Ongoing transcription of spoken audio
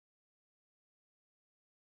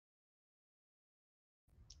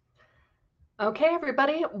Okay,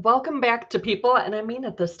 everybody, welcome back to People, and I mean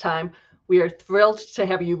it this time. We are thrilled to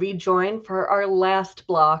have you rejoin for our last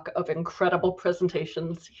block of incredible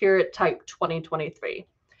presentations here at TIPE 2023.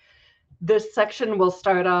 This section will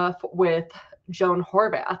start off with Joan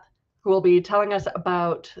Horvath, who will be telling us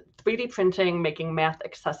about 3D printing making math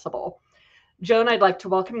accessible. Joan, I'd like to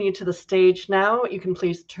welcome you to the stage now. You can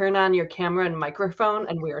please turn on your camera and microphone,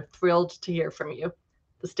 and we are thrilled to hear from you.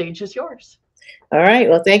 The stage is yours. All right.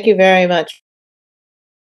 Well, thank you very much.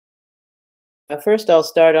 First, I'll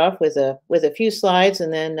start off with a few slides,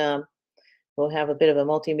 and then we'll have a bit of a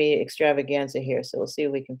multimedia extravaganza here. So we'll see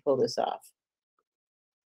if we can pull this off.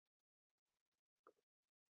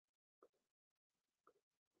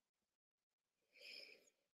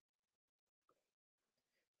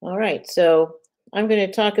 All right. So I'm going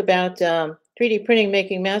to talk about 3D printing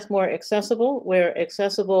making math more accessible, where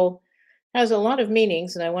accessible has a lot of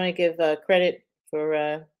meanings, and I want to give credit for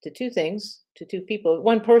to two things, to two people,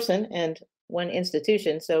 one person and one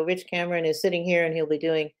institution. So Rich Cameron is sitting here, and he'll be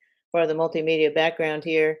doing part of the multimedia background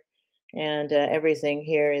here, and everything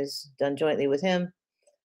here is done jointly with him.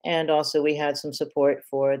 And also, we had some support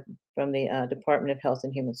from the Department of Health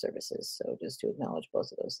and Human Services. So just to acknowledge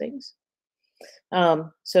both of those things.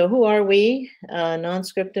 So who are we?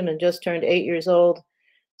 Non-Scriptum and just turned 8 years old.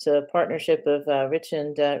 It's a partnership of Rich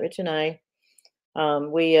and I.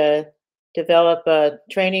 We develop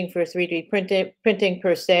training for 3D printing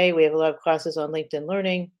per se. We have a lot of classes on LinkedIn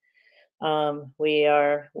Learning. We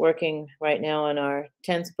are working right now on our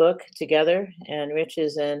 10th book together, and Rich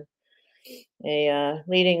is a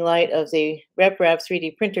leading light of the RepRap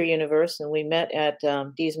 3D printer universe, and we met at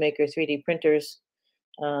D's Maker 3D printers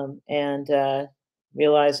and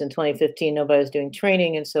realized in 2015 nobody was doing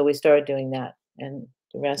training, and so we started doing that, and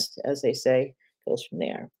the rest, as they say, goes from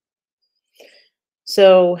there.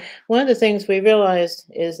 So one of the things we realized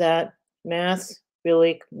is that math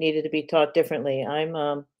really needed to be taught differently. I'm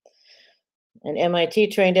an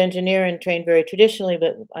MIT trained engineer and trained very traditionally,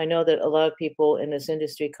 but I know that a lot of people in this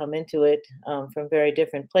industry come into it from very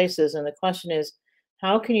different places. And the question is,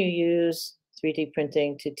 how can you use 3D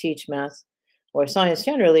printing to teach math or science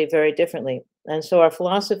generally very differently? And so our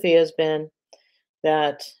philosophy has been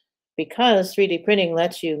that because 3D printing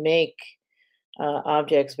lets you make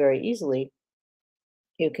objects very easily,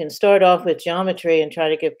 you can start off with geometry and try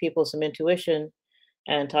to give people some intuition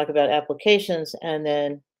and talk about applications, and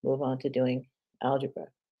then move on to doing algebra.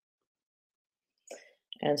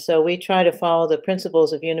 And so we try to follow the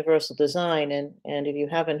principles of universal design. And if you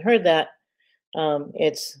haven't heard that,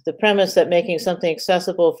 it's the premise that making something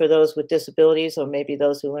accessible for those with disabilities, or maybe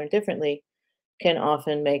those who learn differently, can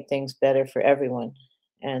often make things better for everyone.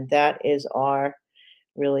 And that is our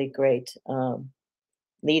really great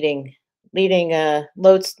leading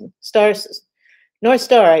North Star,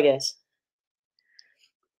 I guess.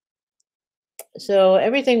 So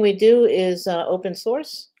everything we do is open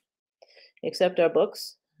source, except our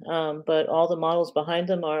books. But all the models behind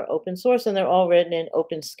them are open source, and they're all written in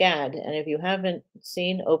OpenSCAD. And if you haven't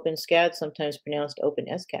seen OpenSCAD, sometimes pronounced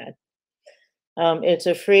OpenSCAD, it's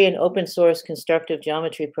a free and open source constructive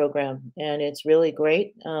geometry program, and it's really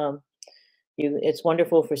great. It's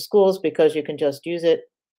wonderful for schools because you can just use it,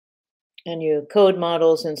 and you code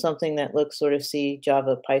models in something that looks sort of C,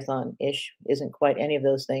 Java, Python-ish, isn't quite any of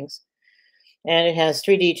those things. And it has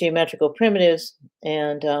 3D geometrical primitives,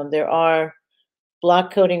 and there are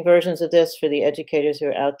block coding versions of this for the educators who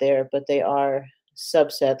are out there, but they are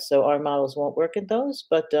subsets, so our models won't work in those.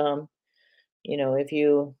 But if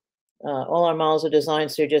you all our models are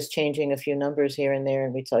designed, so you're just changing a few numbers here and there,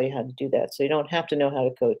 and we tell you how to do that. So you don't have to know how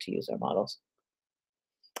to code to use our models.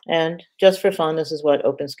 And just for fun, this is what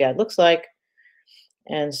OpenSCAD looks like.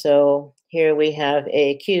 And so here we have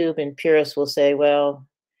a cube, and purists will say, well,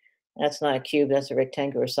 that's not a cube, that's a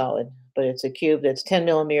rectangular solid. But it's a cube that's 10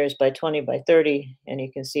 millimeters by 20 by 30, and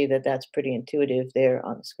you can see that that's pretty intuitive there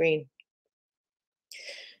on the screen.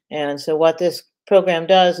 And so what this program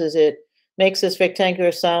does is it makes this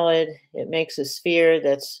rectangular solid, it makes a sphere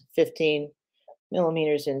that's 15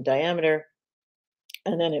 millimeters in diameter,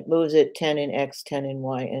 and then it moves it 10 in X, 10 in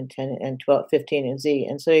Y, and 10 and 12, 15 in Z.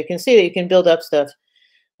 And so you can see that you can build up stuff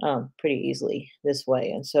pretty easily this way.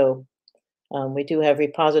 And so we do have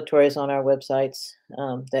repositories on our websites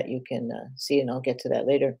that you can see, and I'll get to that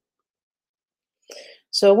later.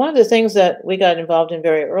 So one of the things that we got involved in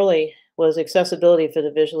very early was accessibility for the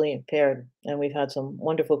visually impaired. And we've had some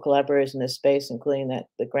wonderful collaborators in this space, including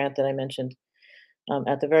the grant that I mentioned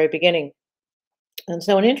at the very beginning. And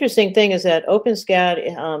so an interesting thing is that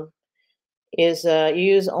OpenSCAD is you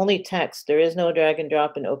use only text. There is no drag and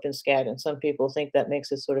drop in OpenSCAD, and some people think that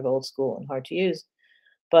makes it sort of old school and hard to use.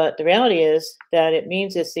 But the reality is that it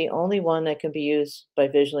means it's the only one that can be used by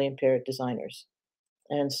visually impaired designers.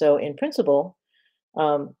 And so, in principle,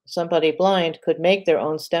 somebody blind could make their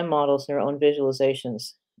own STEM models, their own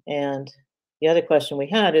visualizations. And the other question we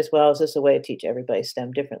had is, well, is this a way to teach everybody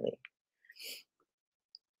STEM differently?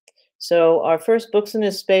 So our first books in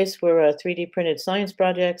this space were 3D printed science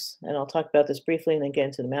projects, and I'll talk about this briefly and then get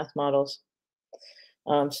into the math models.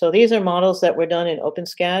 So these are models that were done in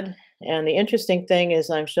OpenSCAD, and the interesting thing is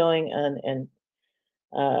I'm showing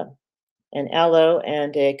uh, an aloe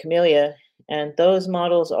and a camellia, and those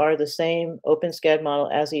models are the same OpenSCAD model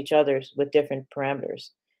as each other's with different parameters.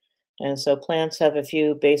 And so plants have a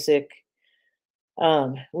few basic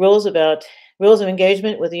rules about rules of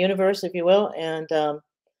engagement with the universe, if you will, and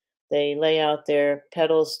they lay out their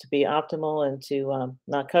petals to be optimal and to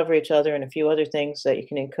not cover each other, and a few other things that you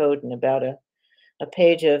can encode in about a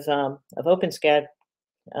page of OpenSCAD,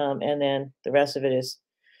 and then the rest of it is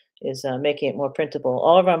making it more printable.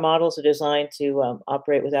 All of our models are designed to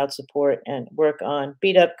operate without support and work on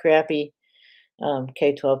beat up, crappy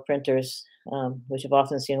K-12 printers, which have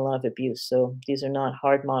often seen a lot of abuse. So these are not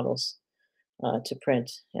hard models to print.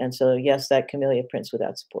 And so, yes, that camellia prints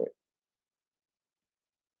without support.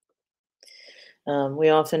 We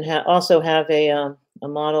often also have a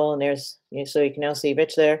model, and so you can now see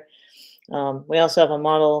Rich there. We also have a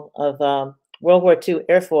model of World War II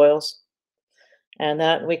airfoils, and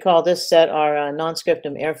that we call this set our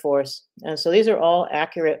non-scriptum Air Force. And so these are all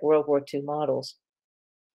accurate World War II models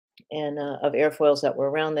and of airfoils that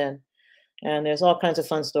were around then. And there's all kinds of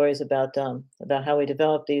fun stories about how we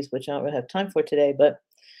developed these, which I don't really have time for today. But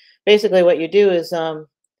basically, what you do is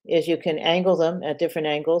you can angle them at different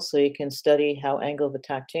angles, so you can study how angle of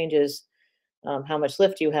attack changes, how much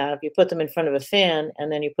lift you have. You put them in front of a fan,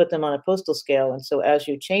 and then you put them on a postal scale. And so as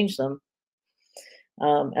you change them,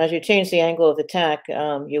 as you change the angle of attack,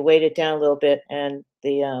 you weight it down a little bit, and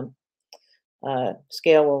the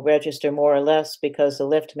scale will register more or less because the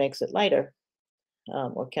lift makes it lighter,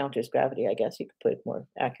 or counters gravity, I guess you could put it more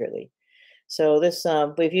accurately. So this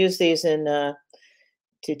we've used these in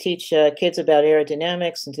to teach kids about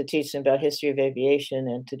aerodynamics and to teach them about history of aviation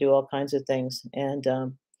and to do all kinds of things. And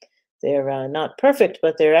they're not perfect,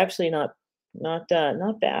 but they're actually not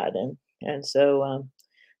bad. And so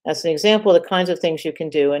that's an example of the kinds of things you can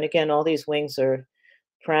do. And again, all these wings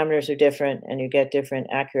parameters are different, and you get different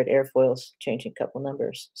accurate airfoils changing a couple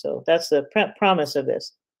numbers. So that's the promise of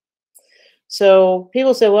this. So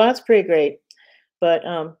people say, well, that's pretty great, but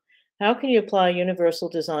how can you apply universal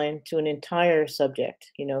design to an entire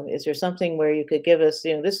subject? Is there something where you could give us,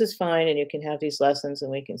 this is fine, and you can have these lessons,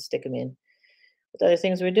 and we can stick them in with other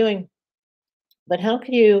things we're doing. But how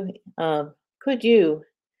could you do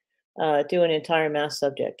an entire math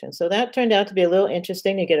subject? And so that turned out to be a little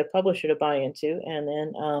interesting to get a publisher to buy into. And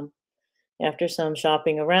then after some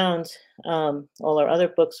shopping around, all our other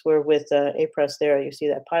books were with A-Press there. You see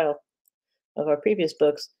that pile of our previous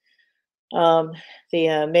books. The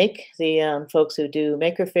folks who do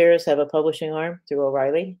maker fairs have a publishing arm through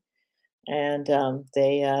O'Reilly, and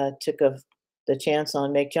they took the chance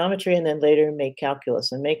on Make Geometry and then later Make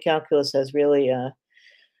Calculus. And Make Calculus has really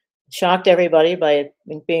shocked everybody by it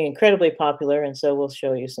being incredibly popular, and so we'll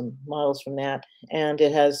show you some models from that. And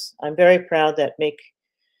I'm very proud that Make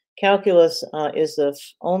Calculus is the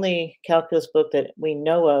only calculus book that we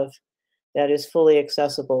know of that is fully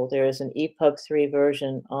accessible. There is an EPUB 3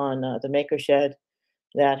 version on the MakerShed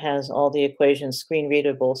that has all the equations screen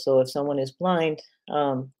readable. So if someone is blind,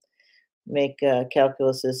 Make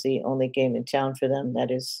Calculus is the only game in town for them that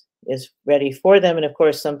is ready for them. And of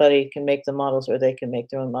course, somebody can make the models, or they can make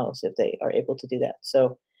their own models if they are able to do that.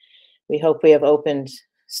 So we hope we have opened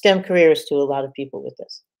STEM careers to a lot of people with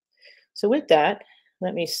this. So with that,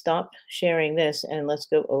 let me stop sharing this and let's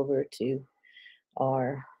go over to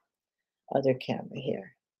our other camera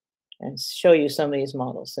here and show you some of these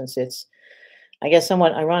models, since it's, I guess,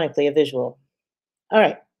 somewhat ironically a visual. All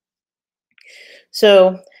right.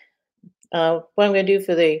 So what I'm going to do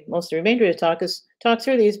for most of the remainder of the talk is talk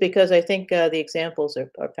through these, because I think the examples are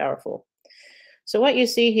powerful. So what you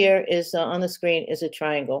see here is on the screen is a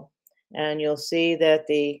triangle, and you'll see that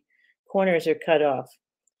the corners are cut off.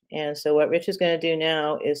 And so what Rich is going to do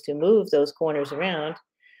now is to move those corners around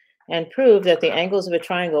and prove that the angles of a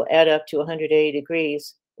triangle add up to 180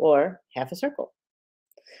 degrees, or half a circle.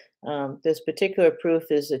 This particular proof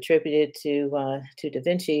is attributed to Da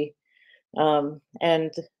Vinci.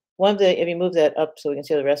 And if you move that up so we can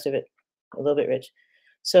see the rest of it a little bit, Rich.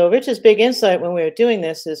 So Rich's big insight when we were doing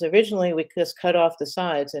this is originally we just cut off the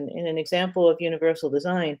sides. And in an example of universal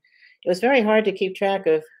design, it was very hard to keep track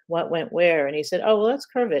of what went where. And he said, oh, well, let's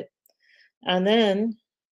curve it. And then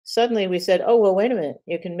suddenly we said, oh, well, wait a minute,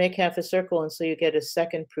 you can make half a circle, and so you get a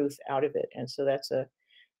second proof out of it. And so that's a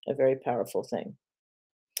very powerful thing.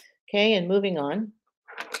 Okay, and moving on.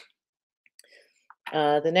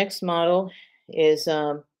 The next model is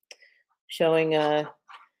showing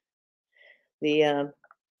the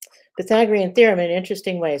Pythagorean theorem in an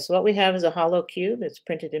interesting way. So what we have is a hollow cube. It's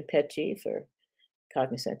printed in PETG for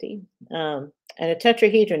cognoscenti, and a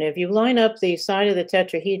tetrahedron. If you line up the side of the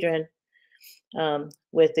tetrahedron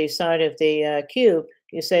with the side of the cube,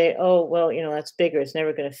 you say, oh, well, that's bigger. It's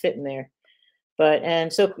never going to fit in there.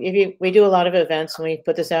 And so we do a lot of events, and we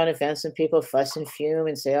put this out in events, and people fuss and fume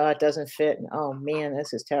and say, oh, it doesn't fit. And, oh, man,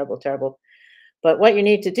 this is terrible, terrible. But what you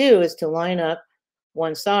need to do is to line up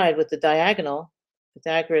one side with the diagonal.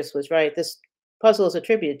 Pythagoras was right. This puzzle is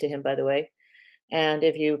attributed to him, by the way. And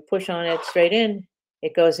if you push on it straight in,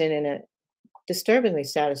 it goes in a disturbingly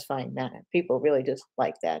satisfying manner. People really just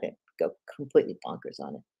like that and go completely bonkers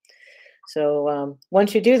on it. So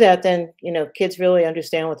once you do that, then, kids really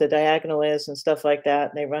understand what the diagonal is and stuff like that.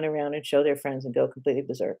 And they run around and show their friends and go completely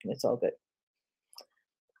berserk, and it's all good.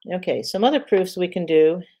 Okay, some other proofs we can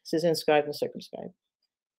do. This is inscribed and circumscribed.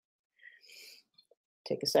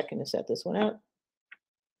 Take a second to set this one out.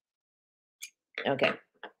 Okay.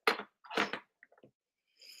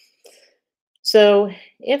 So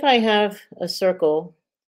if I have a circle,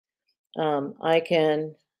 I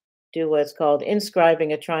can do what's called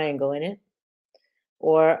inscribing a triangle in it,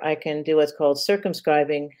 or I can do what's called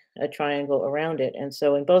circumscribing a triangle around it. And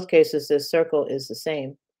so in both cases, this circle is the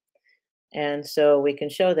same. And so we can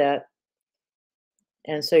show that.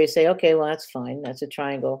 And so you say, okay, well, that's fine. That's a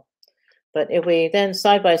triangle. But if we then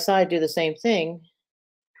side by side do the same thing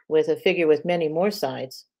with a figure with many more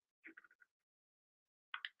sides,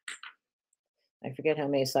 I forget how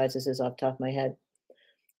many sides this is off the top of my head.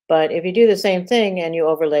 But if you do the same thing and you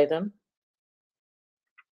overlay them,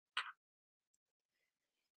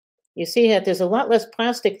 you see that there's a lot less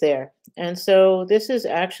plastic there. And so this is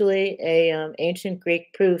actually a ancient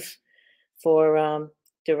Greek proof for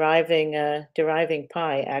deriving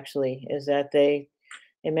pi, actually, is that they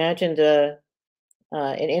imagined an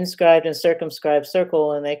inscribed and circumscribed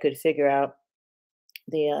circle, and they could figure out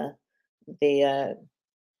the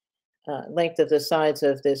length of the sides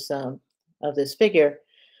of this figure.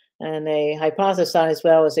 And they hypothesized,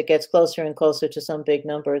 well, as it gets closer and closer to some big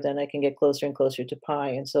number, then I can get closer and closer to pi.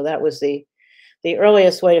 And so that was the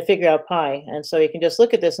earliest way to figure out pi. And so you can just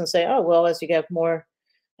look at this and say, oh, well, as you get more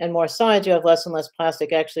and more sides, you have less and less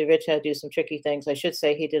plastic. Actually, Rich had to do some tricky things. I should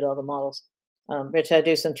say he did all the models. Rich had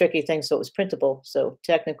to do some tricky things so it was printable. So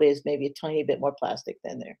technically, it's maybe a tiny bit more plastic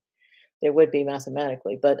than there would be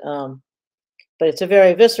mathematically. But it's a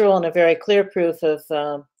very visceral and a very clear proof of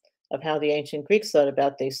how the ancient Greeks thought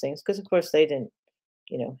about these things, because of course they didn't,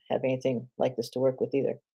 have anything like this to work with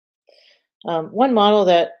either. One model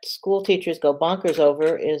that school teachers go bonkers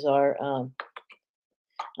over is our,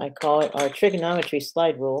 I call it our trigonometry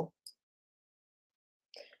slide rule.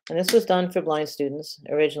 And this was done for blind students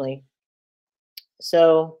originally.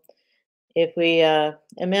 So if we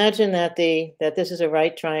imagine that this is a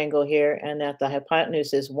right triangle here and that the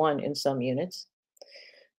hypotenuse is 1 in some units,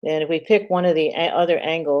 then if we pick one of the other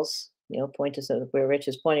angles, point to where Rich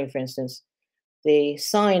is pointing, for instance, the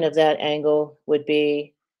sine of that angle would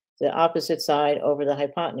be the opposite side over the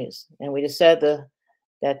hypotenuse. And we just said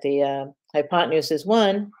that the hypotenuse is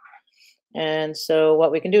 1. And so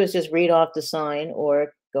what we can do is just read off the sine,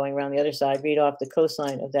 or going around the other side, read off the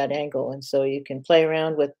cosine of that angle. And so you can play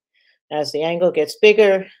around with, as the angle gets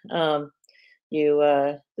bigger, the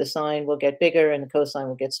sine will get bigger and the cosine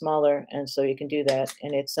will get smaller. And so you can do that.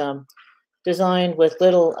 And it's designed with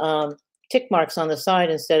little tick marks on the side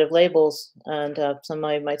instead of labels. And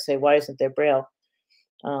somebody might say, why isn't there Braille?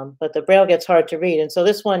 But the Braille gets hard to read. And so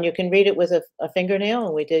this one, you can read it with a fingernail.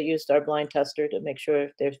 And we used our blind tester to make sure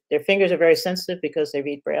their fingers are very sensitive because they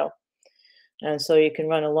read Braille. And so you can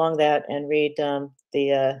run along that and read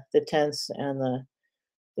the tenths and the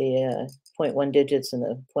 0.1 digits and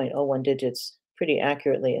the 0.01 digits pretty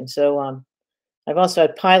accurately. And so I've also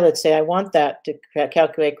had pilots say, I want that to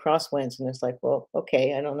calculate crosswinds. And it's like, well,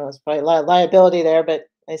 okay, I don't know. It's probably a lot of liability there, but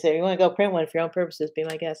I say, if you want to go print one for your own purposes, be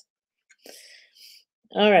my guest.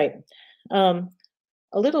 All right. A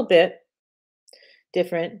little bit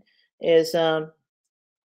different is a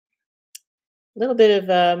little bit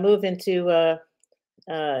of move into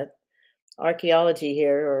archaeology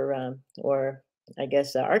here, or I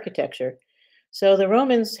guess architecture. So the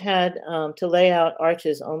Romans had to lay out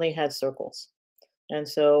arches only had circles. And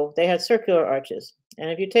so they had circular arches. And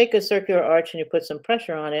if you take a circular arch and you put some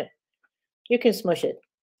pressure on it, you can smush it.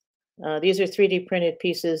 These are 3D printed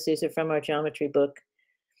pieces. These are from our geometry book.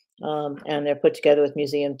 and they're put together with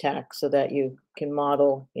museum tack so that you can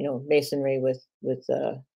model, masonry with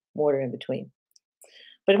mortar in between.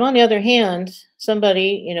 But if on the other hand,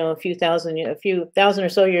 somebody, a few thousand or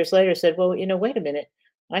so years later said, well, wait a minute,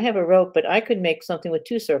 I have a rope, but I could make something with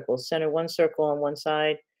two circles, center one circle on one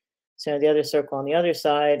side, center the other circle on the other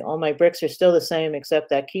side. All my bricks are still the same except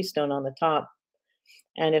that keystone on the top.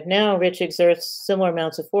 And if now Rich exerts similar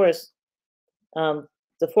amounts of force, um,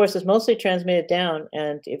 the force is mostly transmitted down.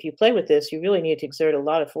 And if you play with this, you really need to exert a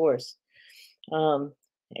lot of force. Um,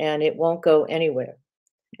 and it won't go anywhere.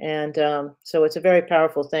 And so it's a very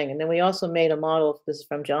powerful thing. And then we also made a model, this is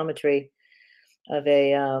from geometry, of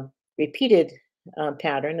a repeated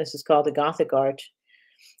pattern. This is called the Gothic arch.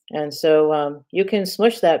 And so you can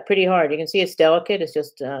smush that pretty hard. You can see it's delicate. It's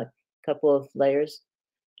just a couple of layers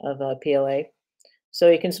of PLA. So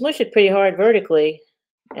you can smush it pretty hard vertically,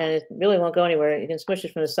 and it really won't go anywhere. You can smush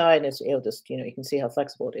it from the side, and it'll just, you can see how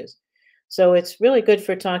flexible it is. So it's really good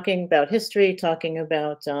for talking about history, talking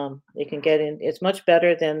about, you can get in, it's much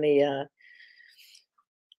better than the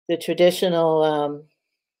traditional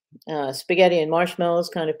spaghetti and marshmallows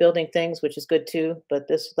kind of building things, which is good too. But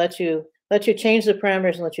this lets you change the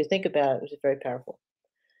parameters and let you think about it, which is very powerful.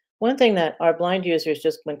 One thing that our blind users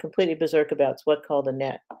just went completely berserk about is what's called a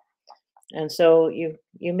net. And so you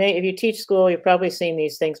may, if you teach school, you've probably seen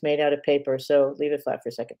these things made out of paper. So leave it flat for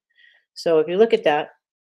a second. So if you look at that,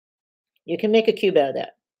 you can make a cube out of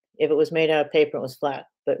that if it was made out of paper and was flat.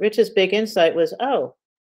 But Rich's big insight was,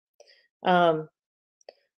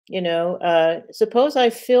 suppose I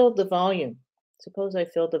filled the volume. Suppose I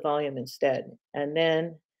filled the volume instead, and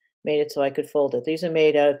then made it so I could fold it. These are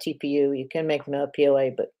made out of TPU. You can make them out of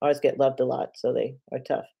PLA, but ours get loved a lot, so they are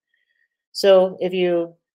tough. So if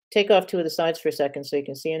you take off two of the sides for a second so you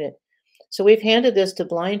can see in it. So we've handed this to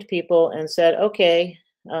blind people and said, okay,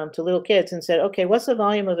 to little kids and said, okay, what's the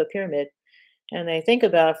volume of a pyramid? And they think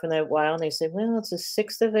about it for a while and they say, well, it's a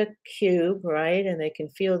sixth of a cube, right? And they can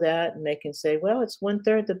feel that and they can say, well, it's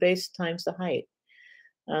 1/3 the base times the height.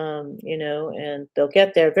 And they'll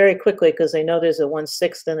get there very quickly because they know there's a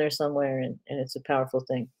 1/6 in there somewhere, and it's a powerful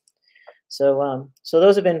thing. So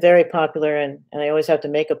those have been very popular, and I always have to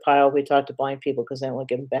make a pile. We talk to blind people because I don't want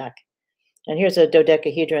to give them back. And here's a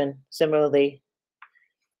dodecahedron similarly.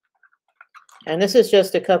 And this is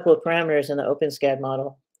just a couple of parameters in the OpenSCAD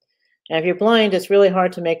model. And if you're blind, it's really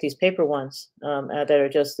hard to make these paper ones that are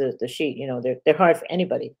just the sheet. They're hard for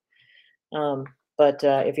anybody. But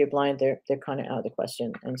if you're blind, they're kind of out of the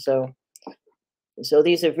question. And so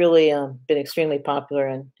these have really been extremely popular,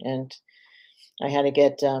 and I had to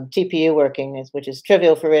get TPU working, which is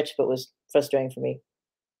trivial for Rich, but was frustrating for me.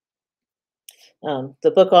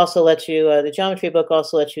 The book also lets you, the geometry book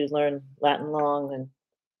also lets you learn Latin long, and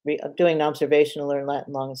doing an observation to learn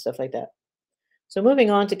Latin long and stuff like that. So moving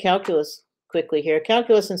on to calculus quickly here.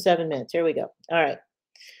 Calculus in 7 minutes. Here we go. All right.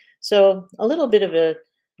 So a little bit of a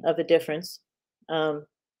difference. What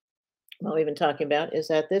we've been talking about is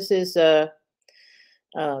that this is the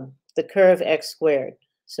curve x squared.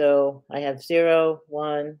 So I have 0,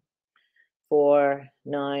 1, 4,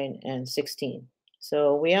 9, and 16.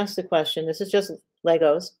 So we asked the question, this is just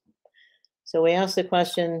Legos. So we asked the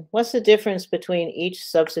question, what's the difference between each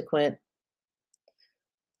subsequent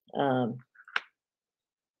column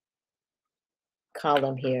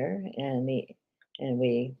here? And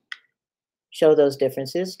we show those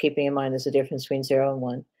differences, keeping in mind there's a difference between 0 and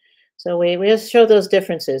 1. So we just show those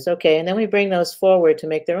differences. Okay, and then we bring those forward to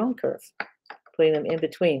make their own curve, putting them in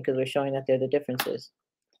between because we're showing that they're the differences.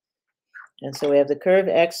 And so we have the curve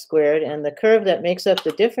x squared, and the curve that makes up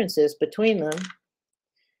the differences between them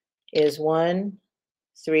is 1,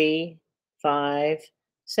 3, 5,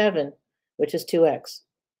 7, which is 2x.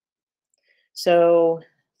 So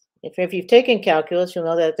if you've taken calculus, you'll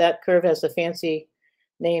know that that curve has a fancy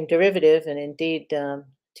name derivative, and indeed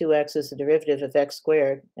 2x is the derivative of x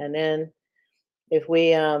squared. And then if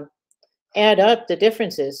we add up the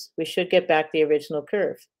differences, we should get back the original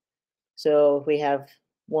curve. So if we have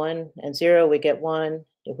 1 and 0, we get 1.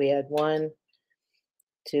 If we add 1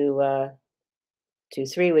 to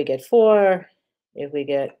 3, we get 4. If we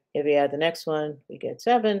add the next one, we get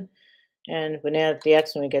 7. And if we add the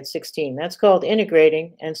x one, we get 16. That's called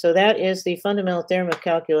integrating. And so that is the fundamental theorem of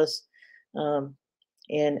calculus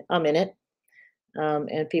in a minute.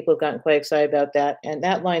 And people have gotten quite excited about that. And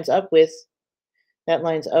that lines up with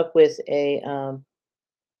a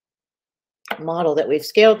model that we've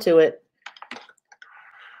scaled to it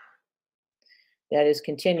that is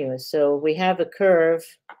continuous. So we have a curve.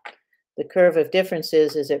 The curve of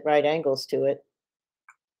differences is at right angles to it.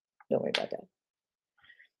 Don't worry about that.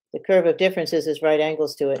 The curve of differences is right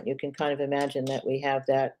angles to it. You can kind of imagine that we have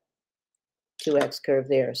that 2x curve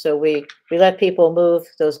there. So we let people move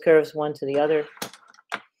those curves one to the other.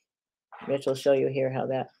 Rich will show you here how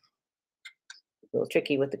that, a little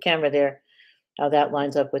tricky with the camera there, how that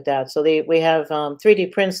lines up with that. So we have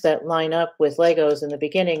 3D prints that line up with Legos in the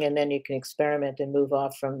beginning, and then you can experiment and move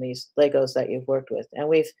off from these Legos that you've worked with. And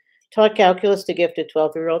we've taught calculus to gifted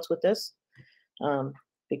 12-year-olds with this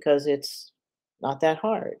because it's not that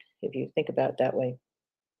hard if you think about it that way.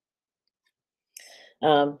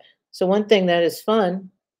 So one thing that is fun,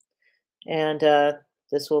 and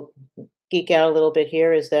this will geek out a little bit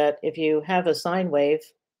here, is that if you have a sine wave,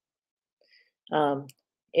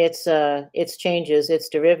 its changes, its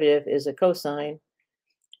derivative is a cosine,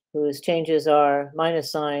 whose changes are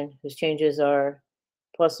minus sine, whose changes are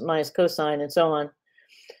plus minus cosine, and so on.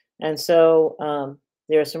 And so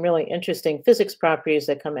there are some really interesting physics properties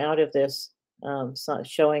that come out of this,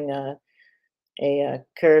 showing a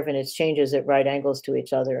curve and its changes at right angles to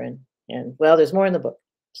each other. And well, there's more in the book,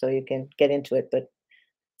 so you can get into it, but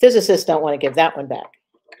physicists don't want to give that one back.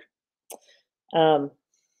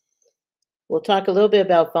 We'll talk a little bit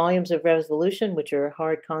about volumes of revolution, which are a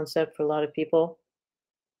hard concept for a lot of people.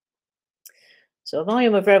 So a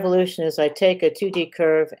volume of revolution is I take a 2D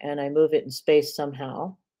curve and I move it in space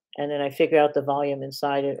somehow, and then I figure out the volume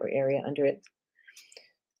inside it or area under it.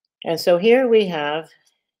 And so here we have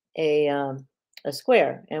a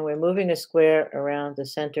square, and we're moving a square around the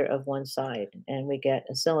center of one side, and we get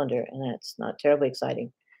a cylinder, and that's not terribly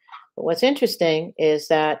exciting. But what's interesting is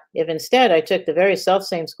that if instead I took the very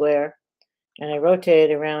self-same square and I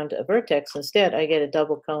rotate it around a vertex instead, I get a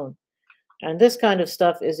double cone. And this kind of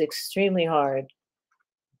stuff is extremely hard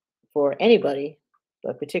for anybody,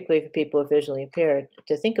 but particularly for people who are visually impaired,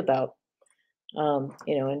 to think about. You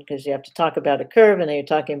know, and because you have to talk about a curve, and then you're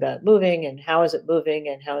talking about moving, and how is it moving,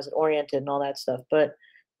 and how is it oriented, and all that stuff. But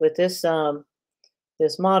with this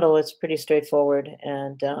this model, it's pretty straightforward,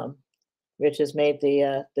 and Rich has made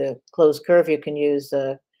the closed curve you can use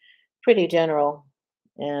pretty general,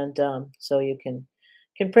 and so you can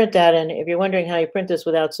print that. And if you're wondering how you print this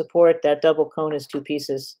without support, that double cone is 2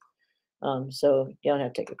 pieces. So you don't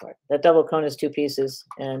have to take it apart. That double cone is 2 pieces,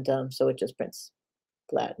 and so it just prints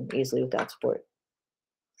flat and easily without support.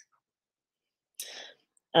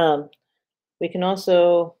 We can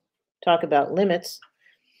also talk about limits.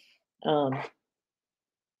 So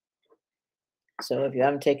if you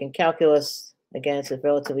haven't taken calculus, again, it's a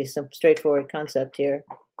relatively simple, straightforward concept here,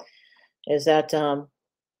 is that a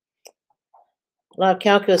lot of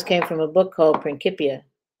calculus came from a book called Principia.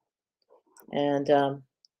 And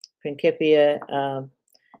Principia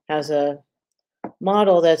has a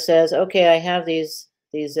model that says, okay, I have I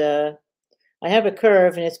have a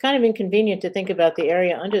curve, and it's kind of inconvenient to think about the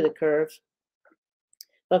area under the curve.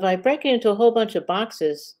 But if I break it into a whole bunch of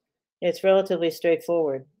boxes, it's relatively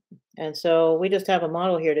straightforward. And so we just have a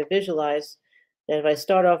model here to visualize that if I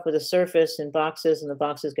start off with a surface in boxes, and the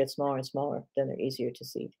boxes get smaller and smaller, then they're easier to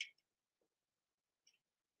see.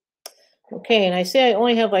 Okay, and I say I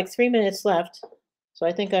only have like 3 minutes left, so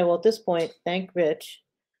I think I will at this point thank Rich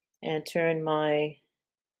and turn my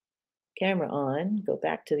camera on, go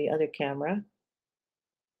back to the other camera,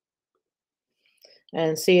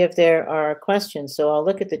 and see if there are questions. So I'll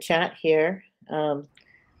look at the chat here, and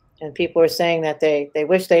people are saying that they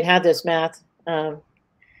wish they'd had this math, so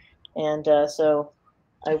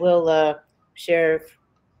I will share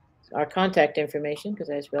our contact information, because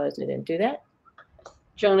I just realized I didn't do that.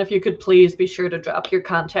 Joan, if you could please be sure to drop your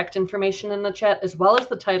contact information in the chat, as well as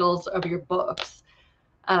the titles of your books.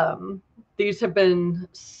 These have been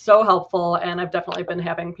so helpful, and I've definitely been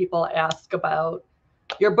having people ask about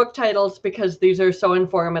your book titles because these are so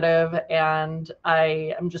informative, and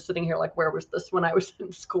I am just sitting here like, where was this when I was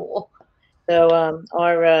in school? So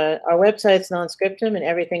our website's non-scriptum, and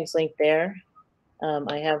everything's linked there.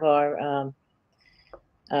 I have our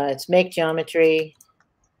it's Make Geometry,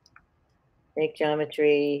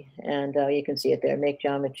 and you can see it there, Make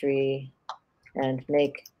Geometry and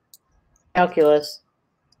Make Calculus.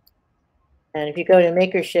 And if you go to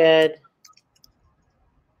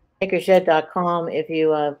makershed.com, if you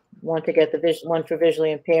want to get the one for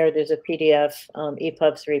visually impaired, there's a PDF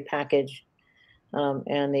EPUB 3 package.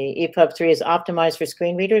 And the EPUB 3 is optimized for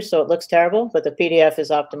screen readers, so it looks terrible, but the PDF is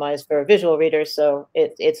optimized for visual readers, so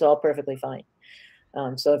it's all perfectly fine.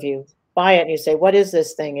 So if you buy it and you say, what is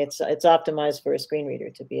this thing? It's optimized for a screen reader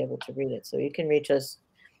to be able to read it. So you can reach us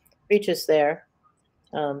there.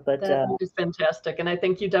 That is fantastic. And I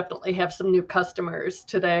think you definitely have some new customers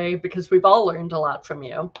today, because we've all learned a lot from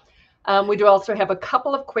you. We do also have a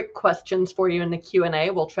couple of quick questions for you in the Q&A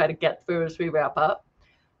we'll try to get through as we wrap up.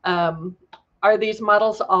 Are these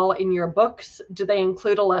models all in your books? Do they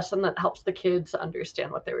include a lesson that helps the kids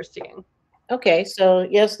understand what they were seeing? Okay, so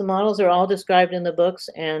yes, the models are all described in the books,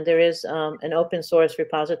 and there is an open source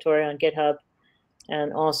repository on GitHub,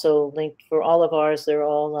 and also linked for all of ours. They're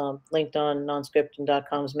all linked on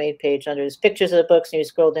nonscriptum.com's main page under his pictures of the books, and you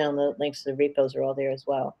scroll down, the links to the repos are all there as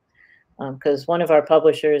well. Because one of our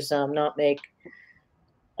publishers not make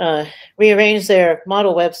rearrange their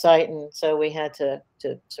model website, and so we had to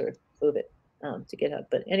sort of move it to GitHub.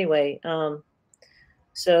 But anyway,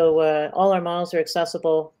 so all our models are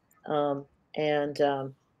accessible, and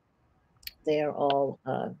they are all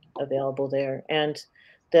available there. And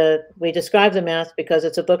we describe the math because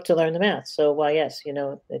it's a book to learn the math. So why, yes,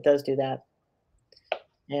 it does do that.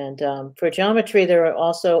 And for geometry, there are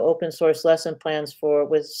also open source lesson plans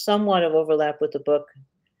with somewhat of overlap with the book.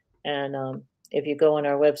 And if you go on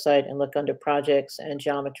our website and look under projects and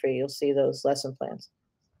geometry, you'll see those lesson plans.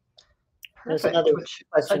 There's Perfect, another which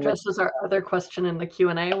question. addresses our other question in the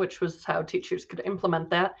Q&A, which was how teachers could implement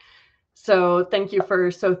that. So thank you for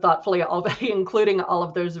so thoughtfully already including all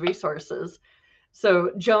of those resources.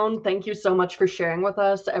 So Joan, thank you so much for sharing with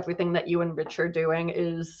us. Everything that you and Rich are doing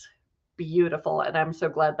is beautiful, and I'm so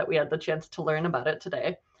glad that we had the chance to learn about it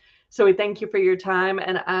today. So we thank you for your time,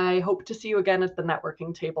 and I hope to see you again at the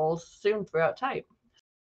networking tables soon throughout TIPE.